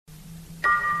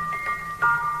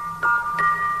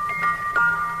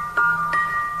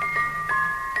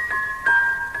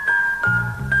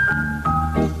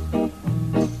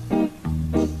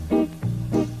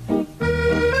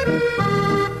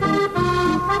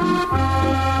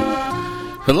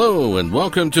Hello and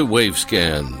welcome to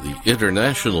Wavescan, the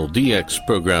international DX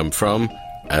program from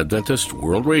Adventist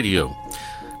World Radio.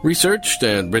 Researched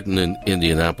and written in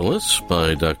Indianapolis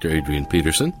by Dr. Adrian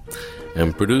Peterson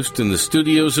and produced in the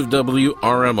studios of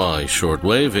WRMI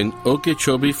Shortwave in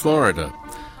Okeechobee, Florida.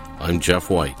 I'm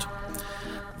Jeff White.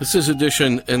 This is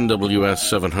edition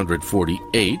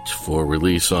NWS746 for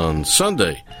release on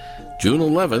Sunday, June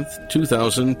 11th,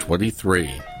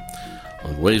 2023.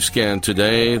 On Wavescan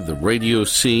today, the radio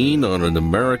scene on an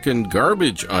American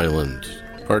garbage island,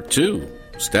 Part 2,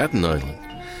 Staten Island.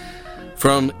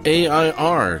 From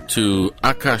AIR to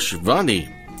Akashvani,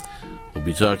 we'll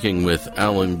be talking with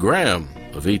Allen Graham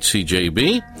of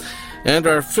HCJB and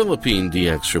our Philippine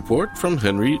DX report from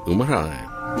Henry Umahay.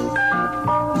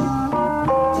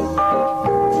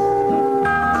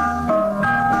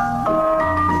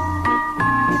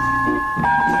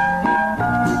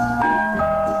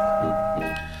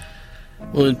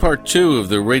 Well, in part 2 of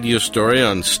the radio story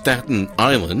on Staten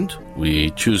Island,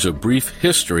 we choose a brief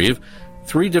history of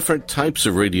 3 different types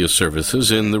of radio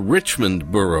services in the Richmond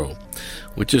borough,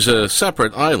 which is a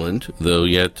separate island, though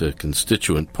yet a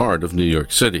constituent part of New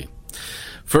York City.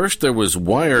 First, there was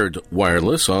wired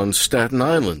wireless on Staten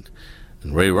Island,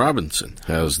 and Ray Robinson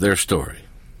has their story.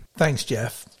 Thanks,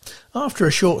 Jeff. After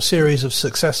a short series of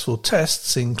successful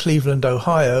tests in Cleveland,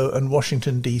 Ohio and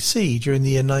Washington, D.C. during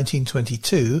the year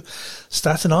 1922,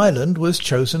 Staten Island was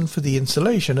chosen for the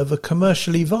installation of a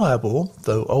commercially viable,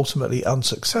 though ultimately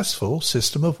unsuccessful,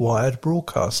 system of wired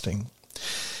broadcasting.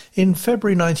 In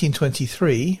February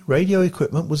 1923, radio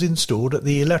equipment was installed at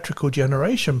the electrical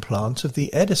generation plant of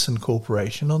the Edison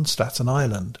Corporation on Staten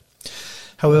Island.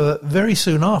 However, very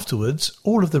soon afterwards,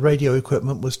 all of the radio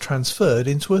equipment was transferred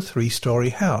into a 3-story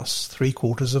house,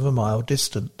 3/4 of a mile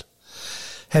distant.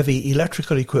 Heavy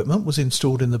electrical equipment was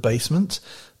installed in the basement.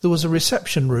 There was a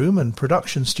reception room and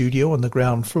production studio on the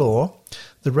ground floor.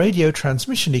 The radio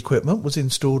transmission equipment was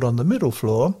installed on the middle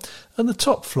floor, and the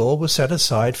top floor was set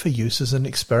aside for use as an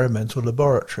experimental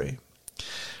laboratory.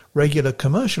 Regular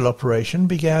commercial operation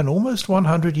began almost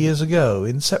 100 years ago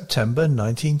in September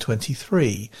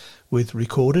 1923, with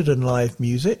recorded and live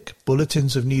music,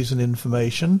 bulletins of news and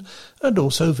information, and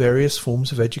also various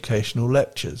forms of educational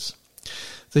lectures.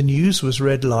 The news was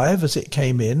read live as it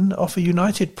came in off a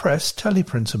United Press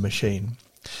teleprinter machine.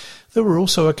 There were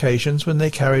also occasions when they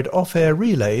carried off-air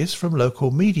relays from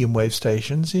local medium wave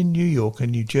stations in New York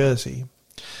and New Jersey.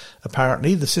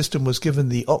 Apparently, the system was given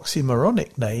the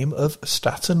oxymoronic name of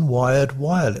Staten Wired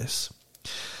Wireless.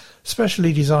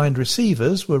 Specially designed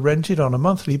receivers were rented on a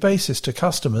monthly basis to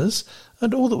customers,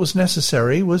 and all that was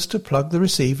necessary was to plug the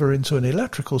receiver into an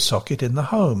electrical socket in the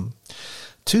home.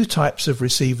 2 types of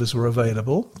receivers were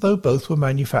available, though both were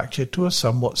manufactured to a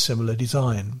somewhat similar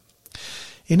design.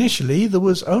 Initially, there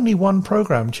was only one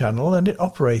program channel, and it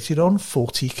operated on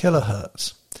 40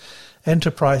 kHz.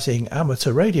 Enterprising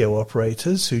amateur radio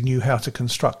operators who knew how to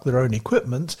construct their own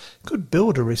equipment could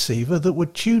build a receiver that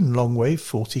would tune longwave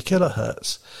 40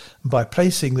 kHz. By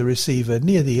placing the receiver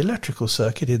near the electrical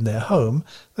circuit in their home,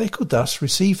 they could thus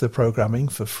receive the programming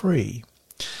for free.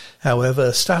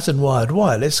 However, Staten Wired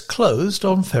Wireless closed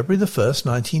on February 1st,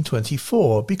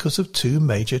 1924 because of 2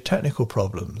 major technical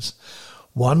problems.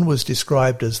 One was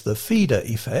described as the feeder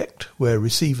effect, where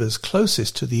receivers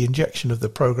closest to the injection of the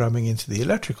programming into the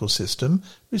electrical system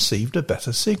received a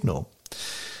better signal.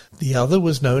 The other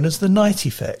was known as the night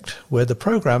effect, where the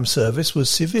program service was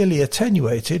severely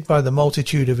attenuated by the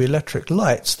multitude of electric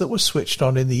lights that were switched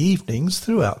on in the evenings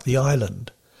throughout the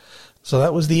island. So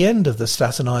that was the end of the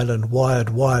Staten Island wired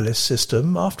wireless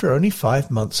system after only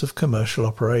 5 months of commercial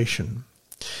operation.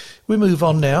 We move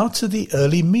on now to the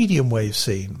early medium wave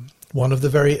scene. One of the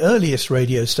very earliest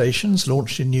radio stations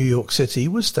launched in New York City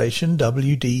was station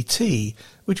WDT,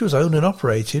 which was owned and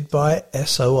operated by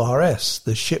SORS,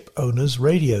 the Ship Owners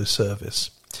Radio Service.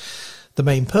 The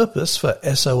main purpose for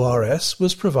SORS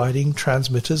was providing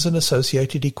transmitters and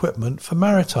associated equipment for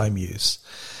maritime use.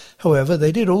 However,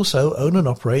 they did also own and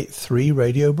operate 3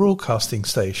 radio broadcasting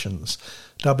stations,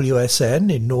 WSN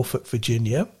in Norfolk,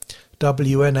 Virginia,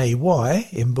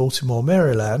 WNAY in Baltimore,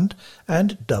 Maryland,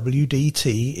 and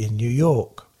WDT in New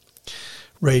York.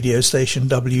 Radio station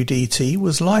WDT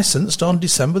was licensed on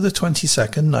December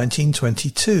 22nd,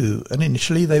 1922, and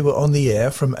initially they were on the air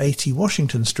from 80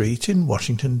 Washington Street in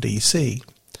Washington, D.C.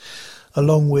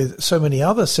 Along with so many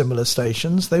other similar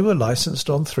stations, they were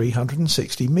licensed on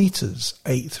 360 meters,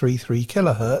 833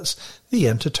 kHz, the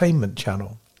entertainment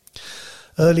channel.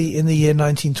 Early in the year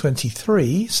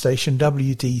 1923, station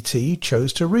WDT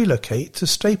chose to relocate to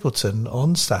Stapleton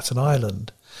on Staten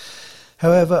Island.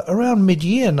 However, around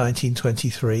mid-year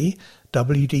 1923,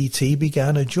 WDT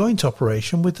began a joint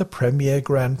operation with the Premier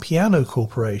Grand Piano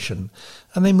Corporation,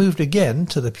 and they moved again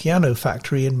to the piano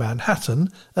factory in Manhattan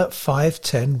at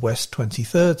 510 West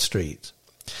 23rd Street.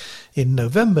 In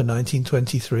November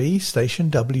 1923,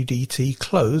 station WDT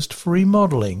closed for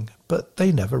remodelling, but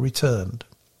they never returned.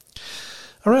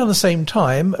 Around the same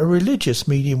time, a religious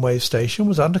medium-wave station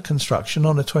was under construction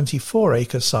on a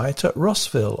 24-acre site at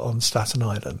Rossville on Staten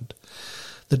Island.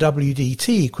 The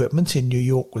WDT equipment in New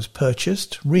York was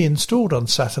purchased, reinstalled on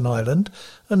Staten Island,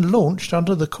 and launched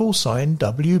under the call sign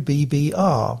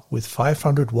WBBR with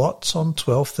 500 watts on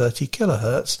 1230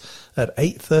 kHz at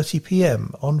 8:30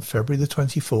 p.m. on February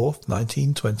 24,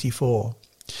 1924.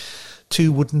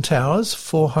 2 wooden towers,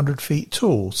 400 feet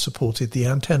tall, supported the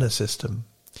antenna system.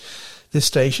 This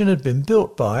station had been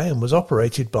built by and was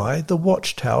operated by the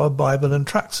Watchtower Bible and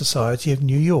Tract Society of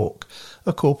New York,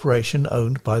 a corporation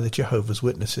owned by the Jehovah's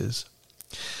Witnesses.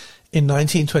 In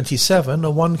 1927,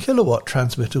 a 1 kilowatt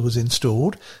transmitter was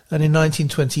installed, and in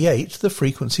 1928 the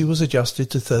frequency was adjusted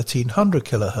to 1300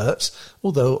 kHz,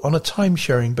 although on a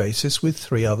time-sharing basis with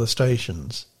 3 other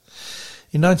stations.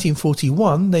 In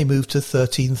 1941 they moved to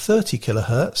 1330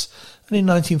 kHz, and in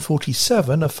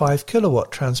 1947 a 5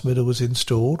 kilowatt transmitter was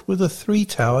installed with a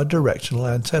 3-tower directional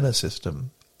antenna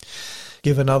system.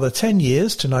 Give another 10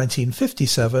 years to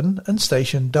 1957 and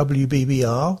station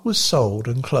WBBR was sold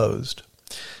and closed.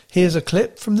 Here's a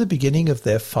clip from the beginning of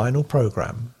their final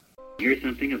program. Here's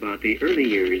something about the early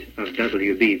years of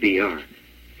WBBR.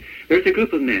 There's a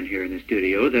group of men here in the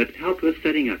studio that helped with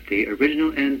setting up the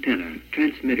original antenna,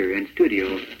 transmitter, and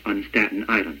studio on Staten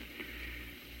Island.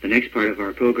 The next part of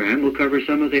our program will cover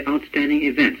some of the outstanding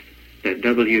events that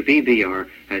WBBR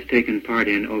has taken part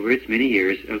in over its many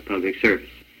years of public service.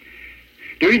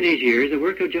 During these years, the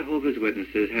work of Jehovah's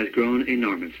Witnesses has grown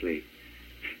enormously.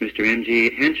 Mr.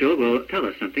 M.G. Henschel will tell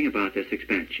us something about this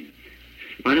expansion.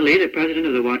 Finally, the president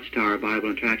of the Watchtower Bible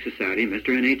and Tract Society,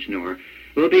 Mr. N.H. Knorr,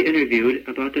 will be interviewed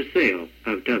about the sale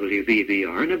of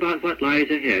WBBR and about what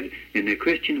lies ahead in the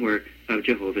Christian work of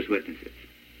Jehovah's Witnesses.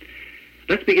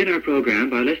 Let's begin our program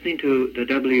by listening to the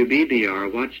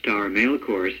WBBR Watchtower Male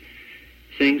Chorus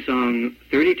sing Song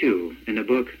 32 in the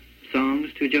book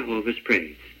Songs to Jehovah's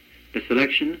Praise. The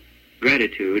selection,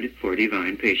 Gratitude for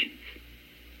Divine Patience.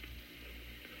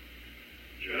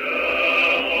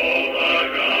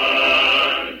 Jehovah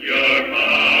God, your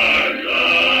hearts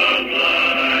of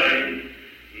mine,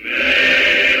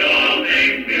 made all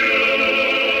things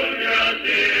new just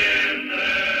in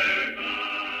their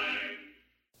time.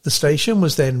 The station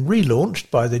was then relaunched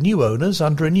by the new owners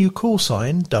under a new call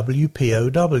sign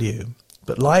WPOW.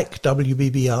 But like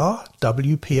WBBR,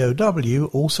 WPOW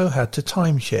also had to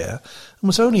timeshare and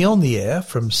was only on the air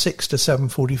from 6 to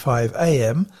 7:45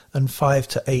 a.m. and 5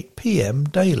 to 8 p.m.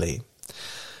 daily.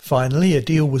 Finally, a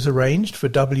deal was arranged for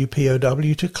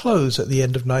WPOW to close at the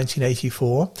end of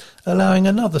 1984, allowing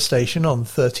another station on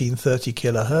 1330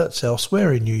 kHz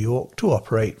elsewhere in New York to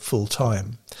operate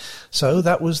full-time. So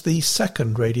that was the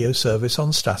second radio service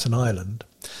on Staten Island.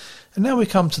 And now we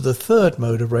come to the third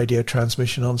mode of radio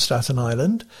transmission on Staten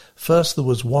Island. First there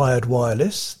was wired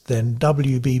wireless, then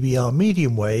WBBR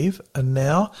medium wave, and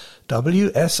now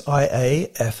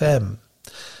WSIA-FM.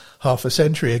 Half a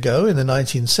century ago, in the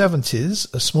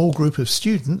 1970s, a small group of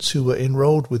students who were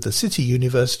enrolled with the City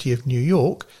University of New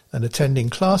York and attending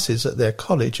classes at their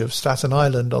college of Staten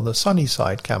Island on the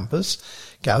Sunnyside campus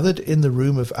gathered in the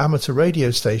room of amateur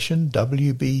radio station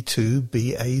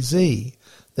WB2BAZ.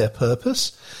 Their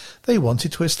purpose? They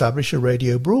wanted to establish a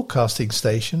radio broadcasting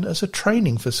station as a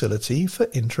training facility for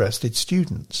interested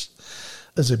students.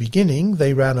 As a beginning,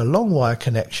 they ran a long wire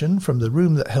connection from the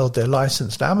room that held their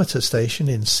licensed amateur station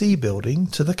in C Building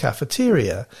to the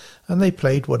cafeteria, and they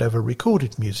played whatever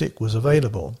recorded music was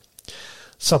available.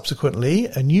 Subsequently,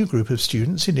 a new group of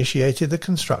students initiated the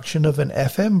construction of an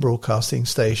FM broadcasting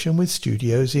station with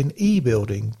studios in E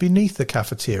Building beneath the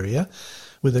cafeteria,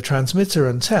 with a transmitter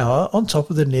and tower on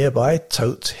top of the nearby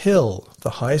Totes Hill,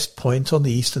 the highest point on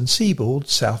the eastern seaboard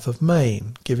south of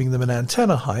Maine, giving them an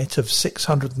antenna height of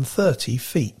 630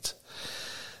 feet.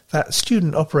 That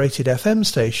student-operated FM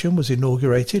station was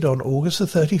inaugurated on August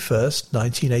 31st,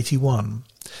 1981.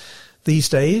 These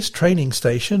days, training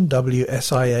station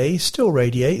WSIA still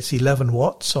radiates 11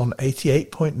 watts on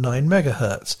 88.9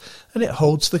 MHz, and it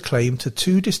holds the claim to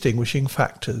 2 distinguishing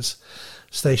factors.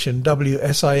 Station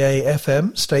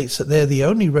WSIA-FM states that they're the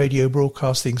only radio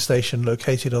broadcasting station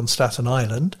located on Staten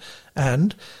Island,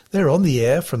 and they're on the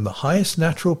air from the highest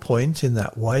natural point in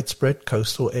that widespread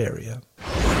coastal area.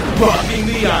 Rocking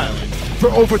the island, for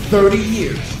over 30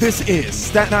 years. This is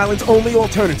Staten Island's only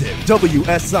alternative.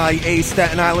 WSIA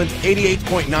Staten Island,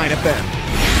 88.9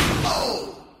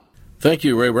 FM. Thank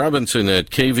you, Ray Robinson at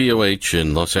KVOH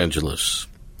in Los Angeles.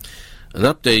 An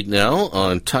update now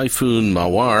on Typhoon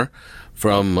Mawar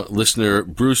from listener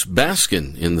Bruce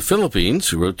Baskin in the Philippines,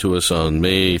 who wrote to us on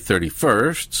May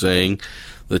 31st, saying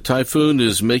the typhoon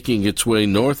is making its way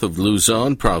north of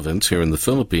Luzon province here in the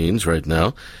Philippines right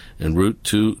now, en route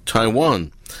to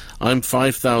Taiwan. I'm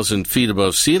 5,000 feet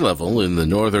above sea level in the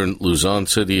northern Luzon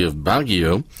city of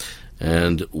Baguio,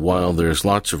 and while there's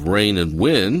lots of rain and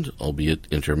wind, albeit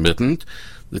intermittent,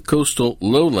 the coastal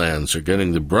lowlands are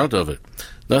getting the brunt of it.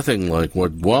 Nothing like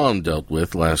what Guam dealt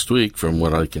with last week, from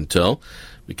what I can tell,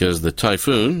 because the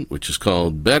typhoon, which is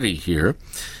called Betty here,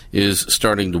 is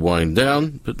starting to wind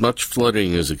down, but much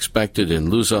flooding is expected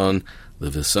in Luzon, the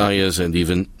Visayas, and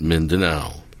even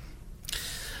Mindanao.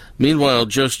 Meanwhile,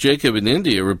 Jose Jacob in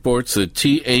India reports that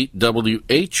T8WH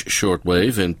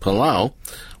shortwave in Palau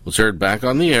was heard back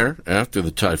on the air after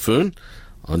the typhoon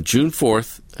on June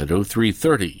 4th at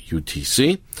 0330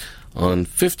 UTC on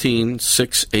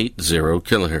 15680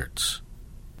 kilohertz.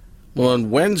 Well, on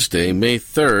Wednesday, May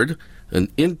 3rd,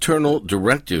 an internal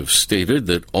directive stated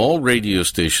that all radio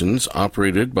stations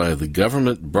operated by the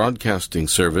government broadcasting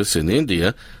service in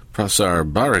India, Prasar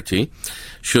Bharati,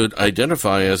 should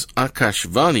identify as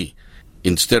Akashvani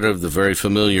instead of the very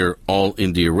familiar All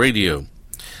India Radio.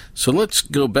 So let's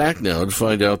go back now to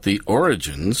find out the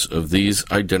origins of these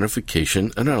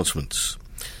identification announcements.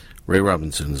 Ray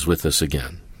Robinson is with us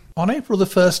again. On April the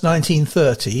 1st,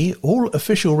 1930, all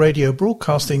official radio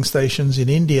broadcasting stations in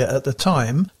India at the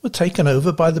time were taken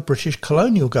over by the British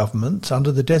colonial government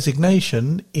under the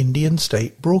designation Indian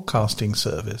State Broadcasting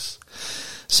Service.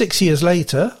 6 years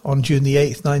later, on June the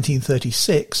 8th,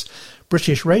 1936,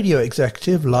 British radio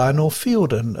executive Lionel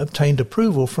Fielden obtained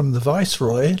approval from the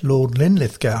Viceroy, Lord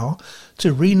Linlithgow,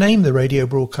 to rename the radio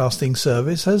broadcasting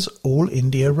service as All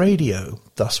India Radio,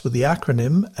 thus with the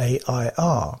acronym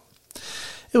AIR.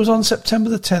 It was on September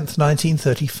the 10th,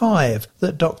 1935,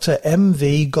 that Dr.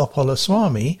 M.V.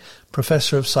 Gopalaswamy,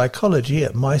 Professor of Psychology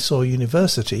at Mysore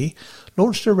University,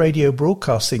 launched a radio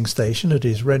broadcasting station at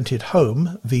his rented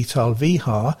home, Vital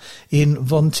Vihar, in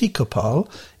Vontikopal,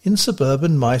 in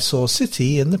suburban Mysore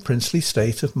city in the princely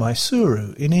state of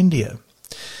Mysuru in India.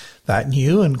 That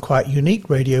new and quite unique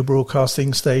radio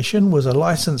broadcasting station was a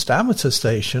licensed amateur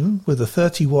station with a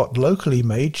 30-watt locally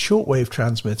made shortwave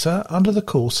transmitter under the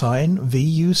call sign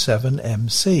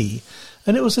VU7MC,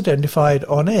 and it was identified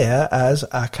on air as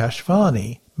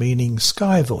Akashvani, meaning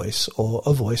sky voice or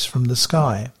a voice from the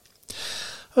sky.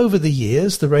 Over the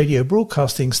years, the radio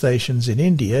broadcasting stations in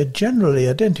India generally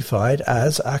identified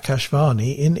as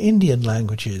Akashvani in Indian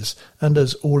languages and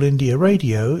as All India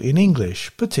Radio in English,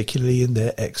 particularly in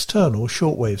their external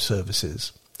shortwave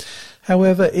services.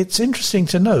 However, it's interesting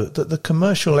to note that the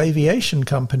commercial aviation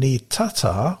company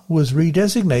Tata was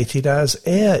redesignated as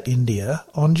Air India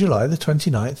on July the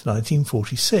 29th,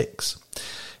 1946.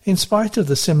 In spite of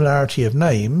the similarity of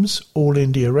names, All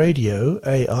India Radio,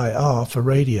 AIR for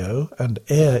radio, and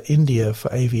Air India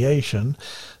for aviation,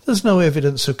 there's no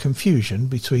evidence of confusion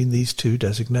between these two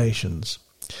designations.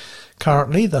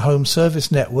 Currently, the home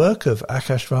service network of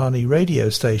Akashvani radio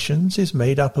stations is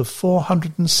made up of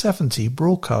 470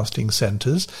 broadcasting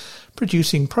centres,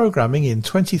 producing programming in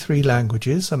 23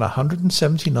 languages and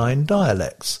 179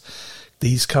 dialects.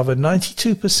 These cover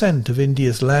 92% of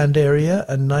India's land area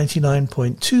and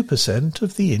 99.2%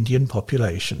 of the Indian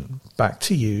population. Back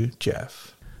to you,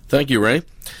 Jeff. Thank you, Ray.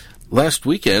 Last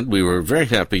weekend, we were very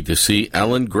happy to see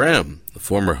Allen Graham, the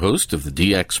former host of the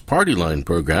DX Party Line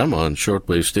program on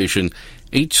shortwave station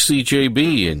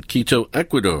HCJB in Quito,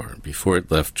 Ecuador, before it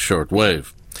left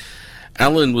shortwave.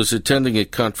 Allen was attending a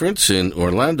conference in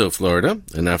Orlando, Florida,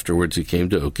 and afterwards he came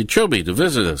to Okeechobee to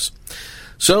visit us.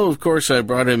 So, of course, I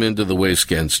brought him into the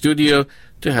Wavescan studio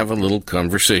to have a little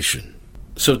conversation.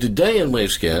 So today in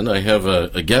Wavescan, I have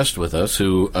a guest with us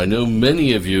who I know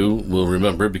many of you will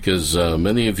remember because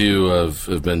many of you have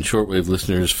been shortwave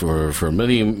listeners for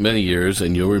many, many years,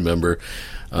 and you'll remember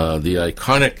the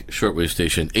iconic shortwave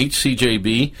station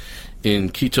HCJB in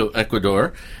Quito,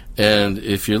 Ecuador. And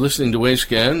if you're listening to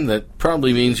Wavescan, that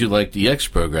probably means you like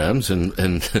DX programs, and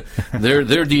their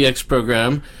DX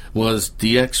program was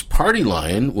DX Party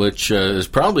Line, which is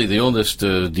probably the oldest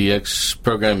DX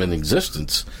program in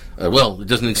existence. Well, it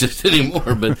doesn't exist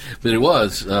anymore, but it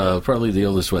was probably the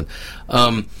oldest one.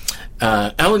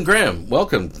 Allen Graham,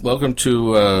 welcome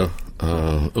to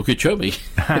Okeechobee.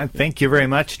 Thank you very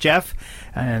much, Jeff,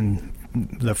 and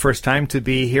the first time to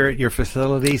be here at your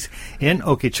facilities in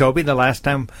Okeechobee. The last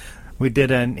time We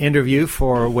did an interview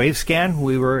for Wavescan.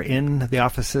 We were in the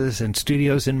offices and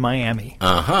studios in Miami.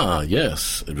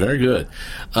 Yes. Very good.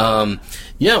 Well,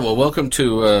 welcome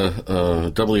to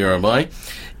WRMI.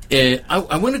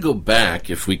 I want to go back,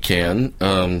 if we can,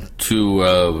 to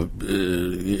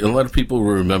a lot of people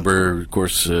will remember, of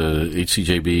course,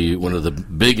 HCJB, one of the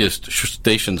biggest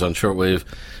stations on shortwave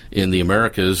in the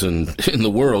Americas and in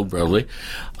the world, probably.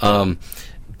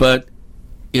 But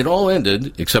it all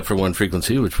ended, except for one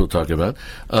frequency, which we'll talk about.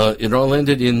 It all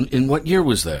ended in what year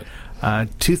was that?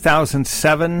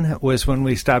 2007 was when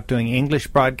we stopped doing English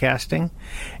broadcasting,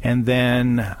 and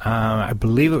then I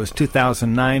believe it was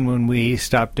 2009 when we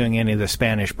stopped doing any of the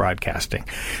Spanish broadcasting.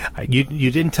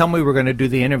 You didn't tell me we were going to do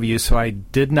the interview, so I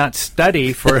did not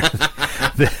study for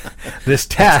this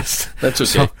test. That's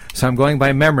okay. So I'm going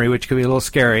by memory, which could be a little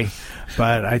scary,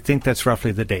 but I think that's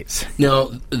roughly the dates.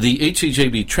 Now, the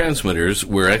HCJB transmitters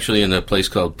were actually in a place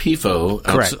called Pifo,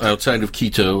 outside of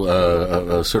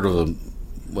Quito, sort of a...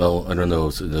 Well, I don't know,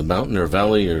 is it a mountain or a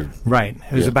valley? Or right.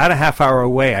 It was about a half hour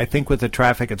away. I think with the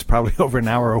traffic, it's probably over an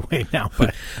hour away now.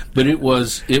 But it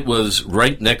was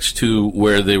right next to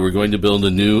where they were going to build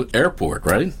a new airport,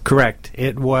 right? Correct.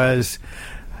 It was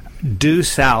due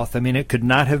south. I mean, it could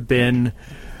not have been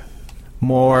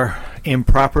more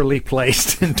improperly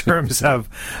placed in terms of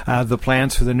the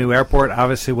plans for the new airport.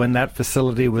 Obviously, when that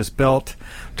facility was built,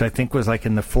 which I think was like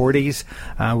in the 40s,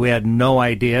 we had no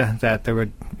idea that they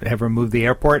would ever move the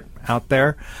airport out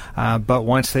there. But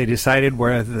once they decided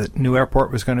where the new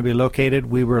airport was going to be located,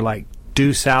 we were like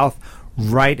due south,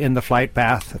 right in the flight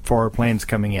path for planes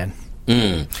coming in.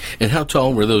 And how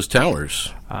tall were those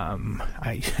towers?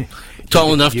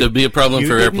 Tall enough to be a problem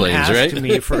for airplanes, right?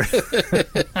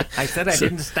 I said I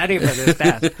didn't study for this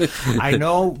test. I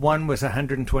know one was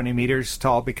 120 meters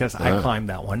tall because I climbed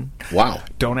that one. Wow.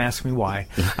 Don't ask me why.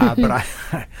 But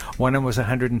one of them was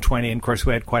 120, and of course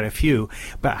we had quite a few.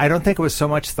 But I don't think it was so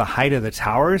much the height of the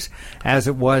towers as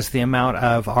it was the amount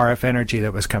of RF energy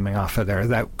that was coming off of there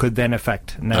that could then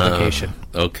affect navigation.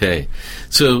 Okay.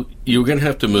 So you were going to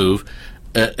have to move.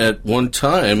 At one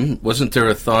time, wasn't there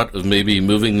a thought of maybe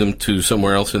moving them to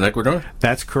somewhere else in Ecuador?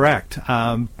 That's correct.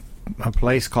 A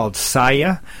place called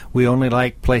Saya. We only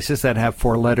like places that have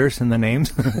 4 letters in the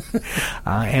names.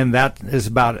 And that is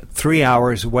about 3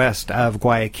 hours west of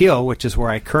Guayaquil, which is where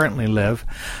I currently live.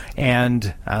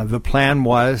 And the plan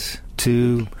was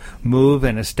to move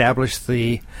and establish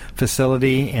the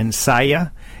facility in Saya,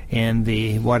 in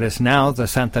the what is now the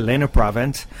Santa Elena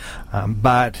province.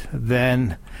 But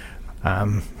then...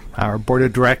 our board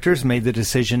of directors made the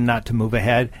decision not to move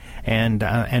ahead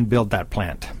and build that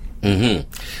plant. Mm-hmm.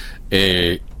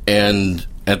 And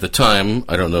at the time,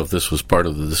 I don't know if this was part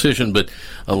of the decision, but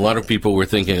a lot of people were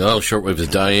thinking, shortwave is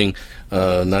dying,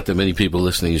 not that many people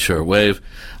listening to shortwave.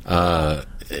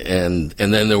 And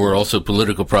then there were also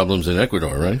political problems in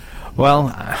Ecuador, right?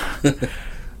 Well...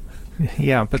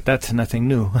 yeah, but that's nothing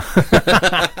new.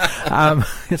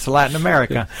 It's Latin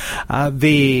America.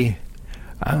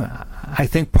 I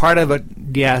think part of it,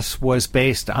 yes, was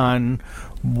based on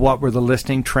what were the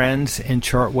listening trends in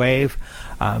shortwave.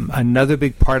 Another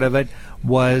big part of it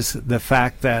was the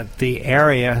fact that the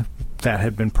area that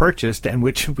had been purchased, and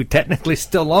which we technically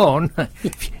still own,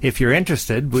 if you're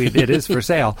interested, it is for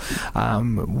sale,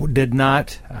 did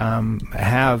not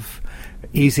have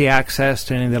easy access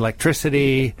to any of the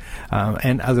electricity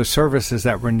and other services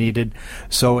that were needed.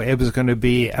 So it was going to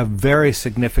be a very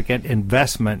significant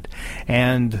investment.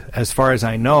 And as far as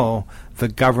I know, the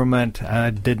government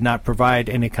did not provide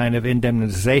any kind of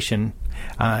indemnization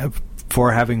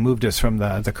for having moved us from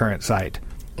the current site.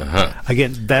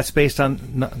 Again, that's based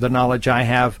on the knowledge I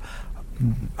have.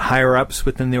 Higher-ups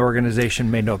within the organization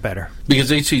may know better.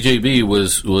 Because HCJB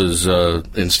was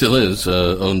and still is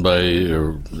owned by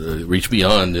Reach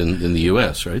Beyond in the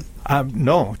U.S., right?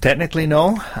 No, technically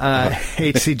no.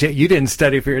 HCJ, you didn't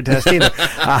study for your test either.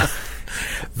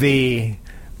 The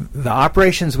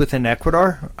operations within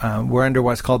Ecuador were under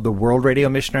what's called the World Radio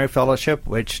Missionary Fellowship,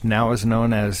 which now is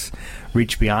known as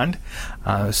Reach Beyond.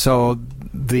 So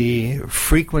the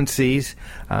frequencies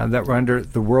that were under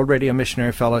the World Radio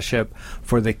Missionary Fellowship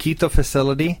for the Quito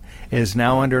facility is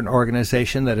now under an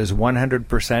organization that is 100%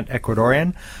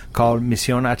 Ecuadorian called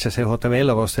Misión HCJB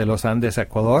La Voz de los Andes,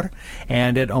 Ecuador,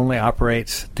 and it only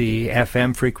operates the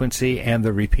FM frequency and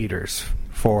the repeaters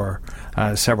for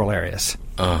several areas.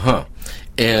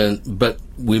 But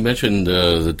we mentioned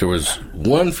that there was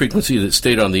one frequency that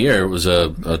stayed on the air. It was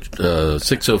a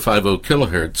 6050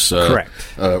 kilohertz, correct,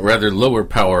 rather lower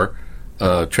power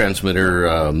transmitter.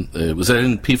 Was that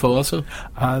in PIFO also?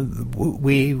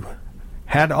 We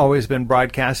had always been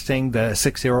broadcasting the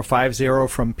 6050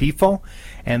 from PIFO,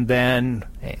 and then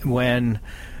when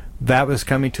that was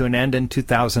coming to an end in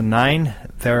 2009,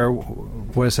 there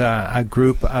was a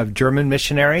group of German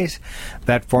missionaries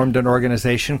that formed an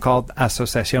organization called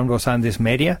Asociación Los Andes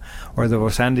Media, or the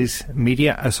Los Andes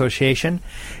Media Association,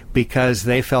 because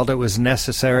they felt it was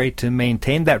necessary to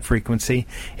maintain that frequency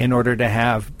in order to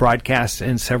have broadcasts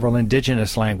in several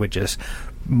indigenous languages,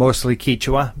 mostly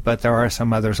Quechua, but there are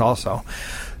some others also.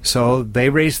 So they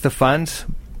raised the funds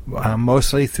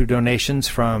mostly through donations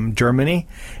from Germany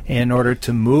in order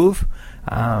to move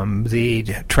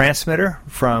the transmitter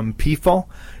from PIFO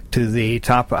to the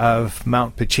top of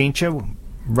Mount Pichincha,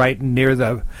 right near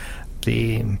the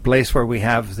place where we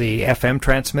have the FM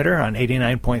transmitter on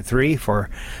 89.3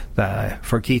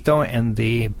 for Quito and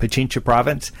the Pichincha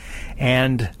province,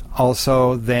 and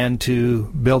also then to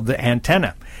build the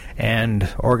antenna, and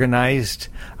organized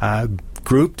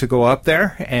group to go up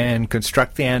there and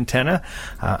construct the antenna.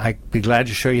 I'd be glad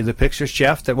to show you the pictures,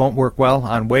 Jeff. That won't work well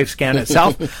on Wavescan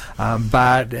itself,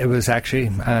 but it was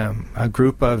actually a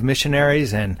group of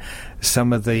missionaries and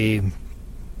some of the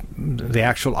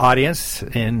actual audience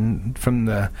from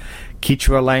the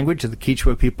Quechua language, the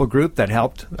Quechua people group, that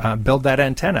helped build that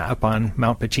antenna up on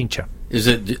Mount Pichincha. Is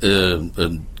it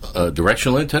a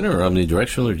directional antenna or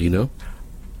omnidirectional, or do you know?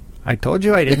 I told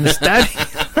you I didn't study.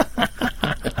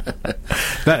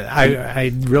 But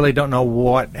I really don't know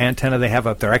what antenna they have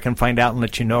up there. I can find out and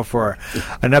let you know for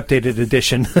an updated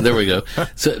edition. There we go.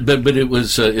 So, but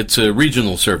it's a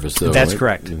regional service, though. That's right?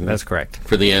 correct. Mm-hmm. That's correct.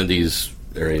 For the Andes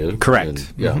area. Correct.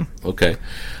 And, yeah. Okay.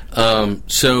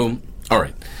 So all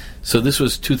right. So this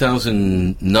was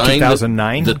 2009.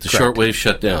 2009. That the shortwave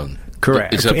shut down.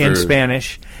 Correct. In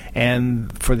Spanish,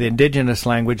 and for the indigenous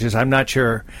languages, I'm not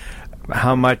sure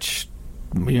how much.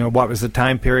 What was the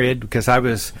time period, because I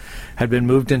had been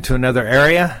moved into another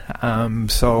area,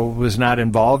 so was not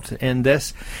involved in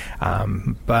this.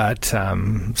 So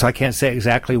I can't say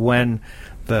exactly when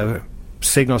the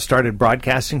signal started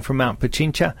broadcasting from Mount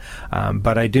Pichincha,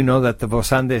 but I do know that the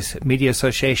Los Andes Media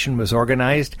Association was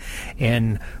organized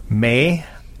in May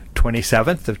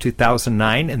 27th of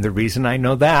 2009, and the reason I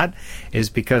know that is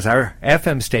because our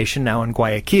FM station now in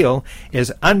Guayaquil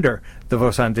is under the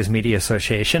Los Andes Media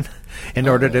Association in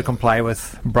order to comply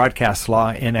with broadcast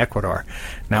law in Ecuador.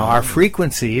 Now, our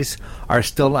frequencies are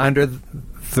still under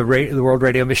the World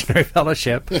Radio Missionary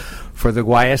Fellowship for the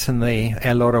Guayas and the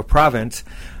El Oro province.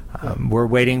 We're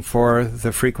waiting for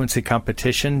the frequency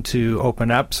competition to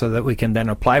open up so that we can then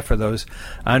apply for those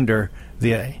under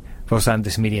the Los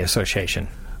Andes Media Association.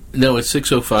 No, it's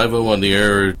 6050 on the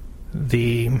air.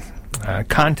 The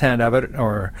content of it,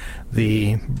 or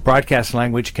the broadcast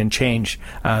language, can change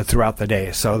throughout the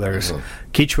day. So there's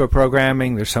Quechua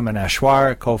programming, there's some in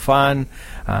Ashwar, Kofan,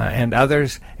 and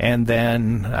others, and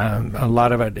then a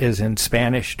lot of it is in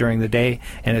Spanish during the day,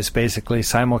 and it's basically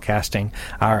simulcasting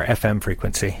our FM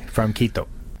frequency from Quito.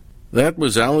 That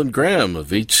was Allen Graham of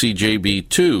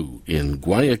HCJB2 in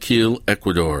Guayaquil,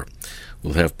 Ecuador.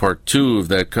 We'll have part 2 of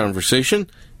that conversation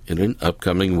in an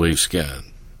upcoming Wavescan.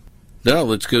 Now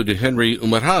let's go to Henry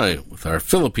Umarhay with our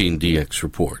Philippine DX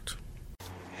report.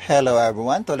 Hello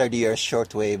everyone, to our dear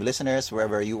shortwave listeners,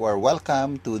 wherever you are,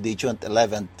 welcome to the June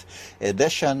 11th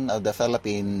edition of the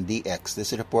Philippine DX.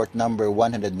 This is report number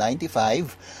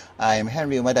 195. I'm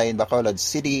Henry Umarhay in Bacolod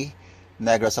City,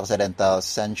 Negros Occidental,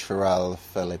 Central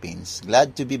Philippines.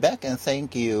 Glad to be back, and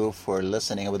thank you for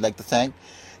listening. I would like to thank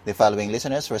the following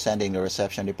listeners for sending the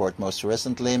reception report most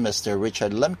recently: Mr.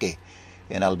 Richard Lemke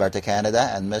in Alberta, Canada,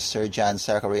 and Mr. John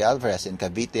Zachary Alvarez in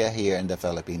Cavite here in the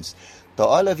Philippines. To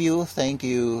all of you, thank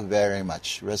you very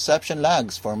much. Reception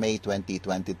logs for May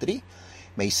 2023.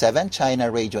 May 7, China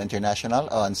Radio International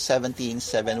on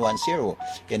 17710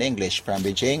 in English from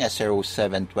Beijing at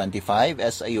 0725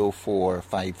 SIO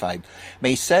 455.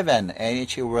 May 7,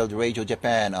 NHK World Radio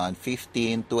Japan on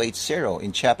 15280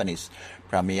 in Japanese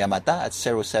from Yamata at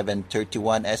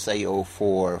 0731 SIO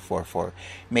 444.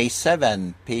 May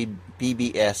 7,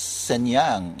 PBS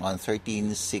Senyang on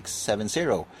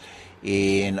 13670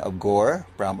 in Ogor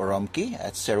from Oromqui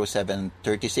at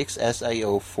 0736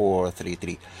 SIO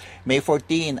 433. May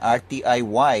 14,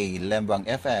 RTIY Lembang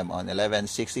FM on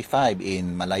 1165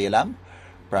 in Malayalam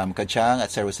from Kachang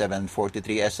at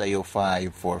 0743 SIO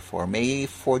 544. May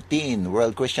 14,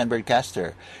 World Christian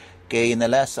Broadcaster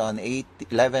KNLS on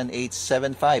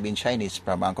 11875 in Chinese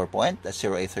from Anchor Point at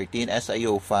 0813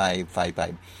 SIO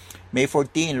 555. May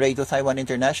 14, Radio Taiwan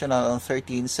International on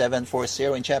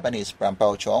 13740 in Japanese from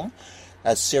Paochong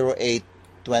at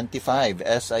 25,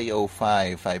 SIO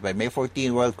 555. May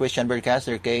 14, World Christian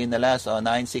Broadcaster K Nalas on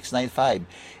 9695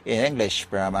 in English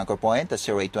from Anchor Point at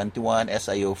 0821,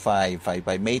 SIO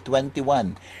 555. May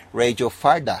 21, Radio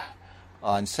Farda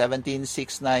on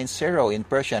 17690 in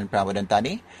Persian from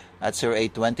Udantani at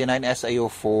 0829, SIO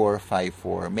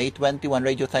 454. May 21,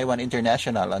 Radio Taiwan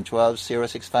International on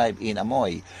 12065 in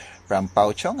Amoy from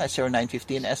Pauchong at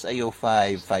 0915, SIO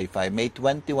 555. May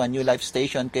 21, New Life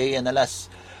Station KNLS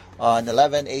on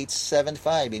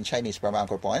 11875 in Chinese from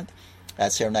Anchor Point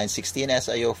at 0916,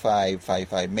 SIO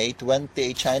 555. May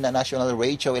 28, China National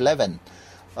Radio 11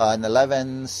 on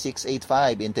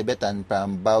 11685 in Tibetan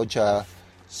from Baoja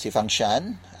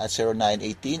Sifangshan at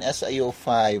 0918, SIO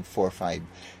 545.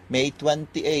 May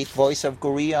 28, Voice of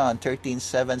Korea on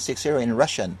 13760 in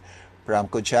Russian from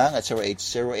Kujang at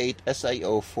 0808,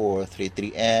 SIO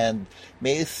 433. And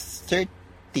May 30,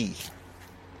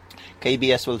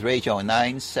 KBS World Radio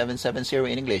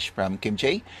 9770 in English from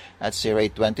Kimchi at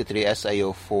 0823,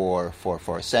 SIO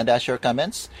 444. Send us your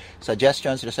comments,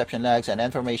 suggestions, reception lags, and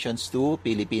informations to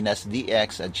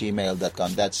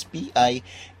filipinasdx@gmail.com. That's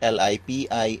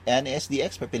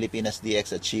PILIPINSDX for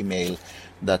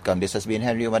filipinasdx@gmail.com. This has been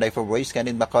Henry Umaday for Voice Scan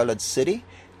in Bacolod City,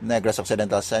 Negros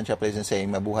Occidental Central. Please and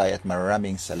saying mabuhay at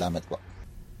maraming salamat po.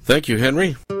 Thank you,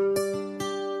 Henry.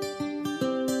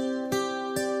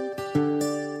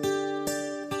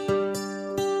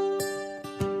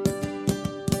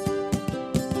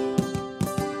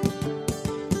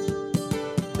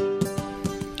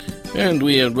 And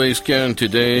we end Wayscan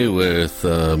today with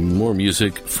more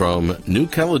music from New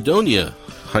Caledonia,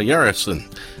 Hayarison,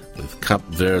 with Cap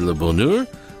vers le Bonheur,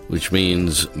 which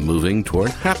means moving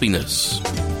toward happiness.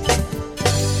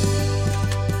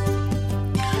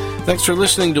 Thanks for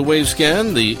listening to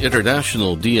Wavescan, the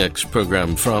international DX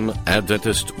program from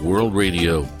Adventist World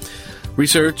Radio.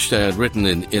 Researched and written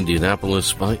in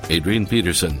Indianapolis by Adrian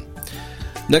Peterson.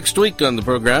 Next week on the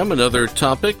program, another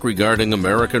topic regarding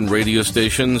American radio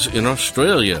stations in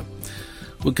Australia.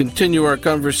 We'll continue our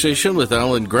conversation with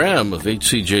Allen Graham of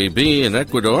HCJB in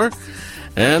Ecuador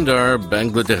and our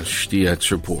Bangladesh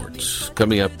DX reports.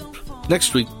 Coming up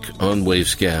next week on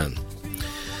Wavescan.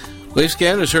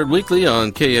 Wavescan is heard weekly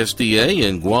on KSDA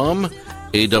in Guam,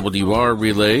 AWR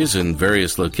relays in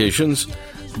various locations,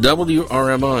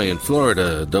 WRMI in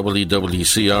Florida,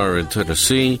 WWCR in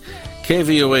Tennessee,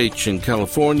 KVOH in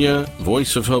California,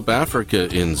 Voice of Hope Africa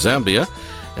in Zambia,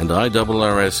 and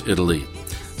IRRS Italy.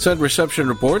 Send reception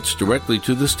reports directly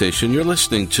to the station you're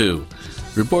listening to.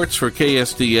 Reports for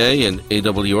KSDA and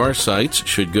AWR sites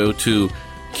should go to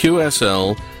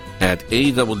qsl@awr.org.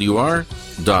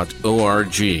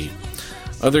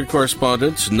 Other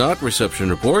correspondence, not reception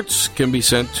reports, can be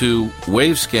sent to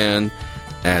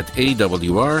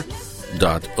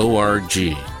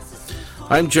wavescan@awr.org.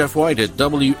 I'm Jeff White at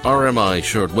WRMI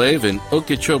Shortwave in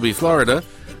Okeechobee, Florida.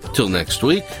 Till next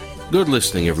week, good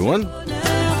listening, everyone.